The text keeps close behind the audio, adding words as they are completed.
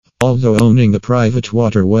Although owning a private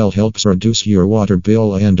water well helps reduce your water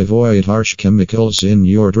bill and avoid harsh chemicals in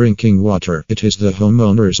your drinking water, it is the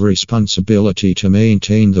homeowner's responsibility to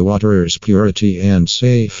maintain the water's purity and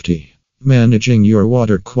safety. Managing your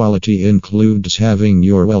water quality includes having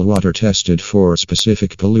your well water tested for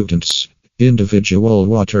specific pollutants. Individual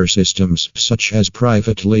water systems, such as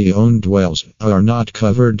privately owned wells, are not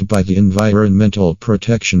covered by the Environmental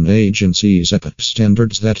Protection Agency's EPA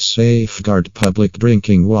standards that safeguard public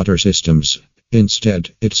drinking water systems. Instead,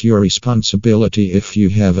 it's your responsibility if you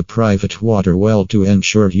have a private water well to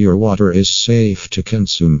ensure your water is safe to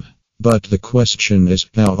consume. But the question is,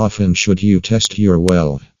 how often should you test your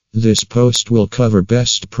well? This post will cover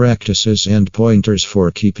best practices and pointers for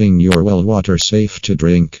keeping your well water safe to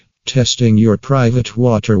drink. Testing your private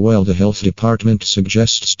water well. The health department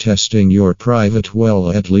suggests testing your private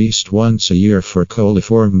well at least once a year for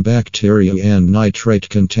coliform bacteria and nitrate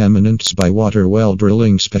contaminants by water well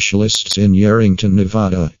drilling specialists in Yerington,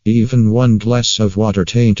 Nevada. Even 1 glass of water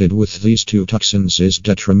tainted with these 2 toxins is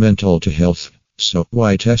detrimental to health. So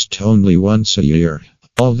why test only once a year?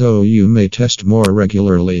 Although you may test more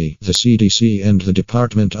regularly, the CDC and the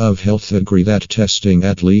Department of Health agree that testing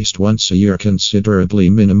at least once a year considerably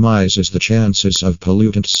minimizes the chances of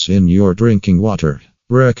pollutants in your drinking water.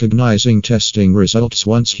 Recognizing testing results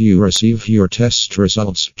once you receive your test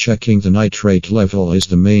results, checking the nitrate level is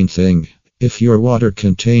the main thing. If your water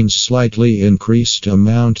contains slightly increased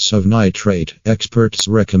amounts of nitrate, experts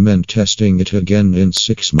recommend testing it again in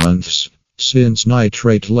 6 months. Since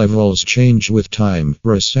nitrate levels change with time,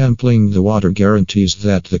 resampling the water guarantees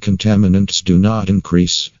that the contaminants do not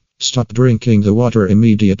increase. Stop drinking the water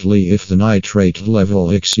immediately if the nitrate level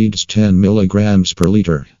exceeds 10 milligrams per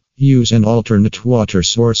liter. Use an alternate water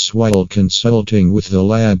source while consulting with the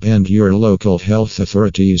lab and your local health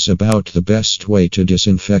authorities about the best way to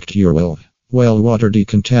disinfect your well. Well water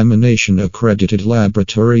decontamination accredited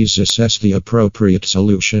laboratories assess the appropriate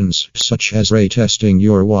solutions, such as retesting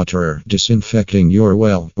your water, disinfecting your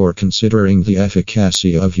well, or considering the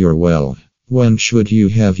efficacy of your well. When should you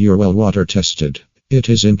have your well water tested? It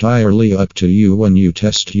is entirely up to you when you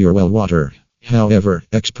test your well water. However,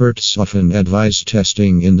 experts often advise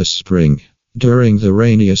testing in the spring. During the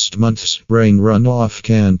rainiest months, rain runoff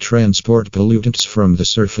can transport pollutants from the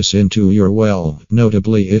surface into your well,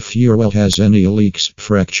 notably if your well has any leaks,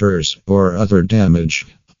 fractures, or other damage.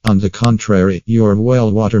 On the contrary, your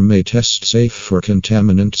well water may test safe for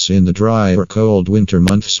contaminants in the dry or cold winter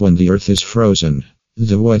months when the earth is frozen.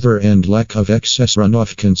 The weather and lack of excess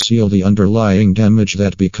runoff conceal the underlying damage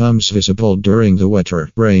that becomes visible during the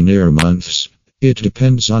wetter, rainier months. It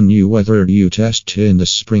depends on you whether you test in the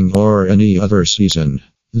spring or any other season.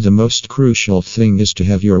 The most crucial thing is to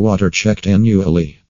have your water checked annually.